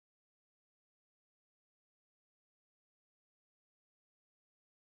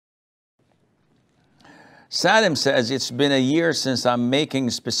Salim says, it's been a year since I'm making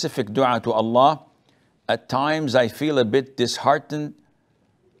specific dua to Allah. At times I feel a bit disheartened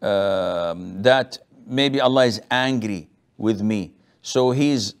that maybe Allah is angry with me, so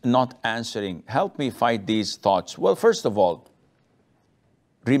He's not answering. Help me fight these thoughts. Well, first of all,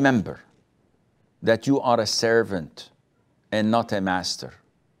 remember that you are a servant and not a master.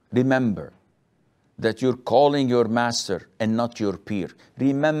 Remember that you're calling your master and not your peer.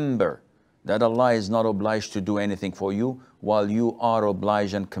 Remember that Allah is not obliged to do anything for you, while you are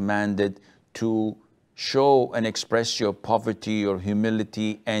obliged and commanded to show and express your poverty, your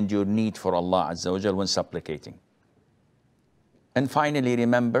humility, and your need for Allah Azza wa Jal when supplicating. And finally,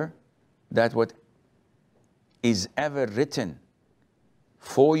 remember that what is ever written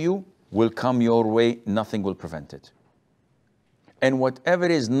for you will come your way, nothing will prevent it. And whatever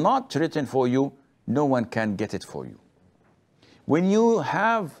is not written for you, no one can get it for you. When you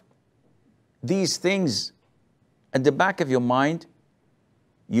have these things at the back of your mind,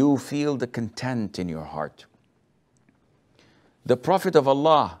 you feel the content in your heart. The Prophet of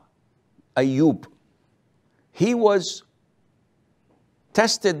Allah, Ayub, he was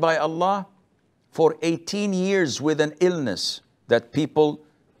tested by Allah for 18 years with an illness that people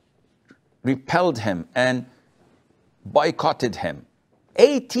repelled him and boycotted him.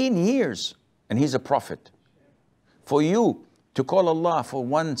 18 years, and he's a prophet. For you to call Allah for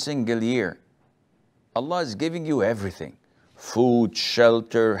one single year, Allah is giving you everything. Food,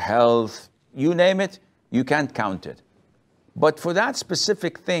 shelter, health, you name it, you can't count it. But for that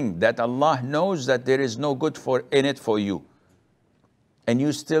specific thing that Allah knows that there is no good in it for you, and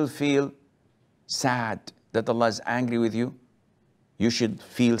you still feel sad that Allah is angry with you, you should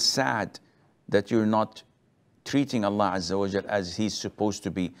feel sad that you're not treating Allah Azza wa Jal as He's supposed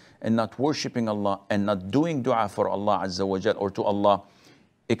to be, and not worshipping Allah, and not doing dua for Allah Azza wa Jal, or to Allah,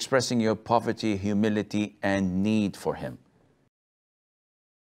 expressing your poverty, humility, and need for Him.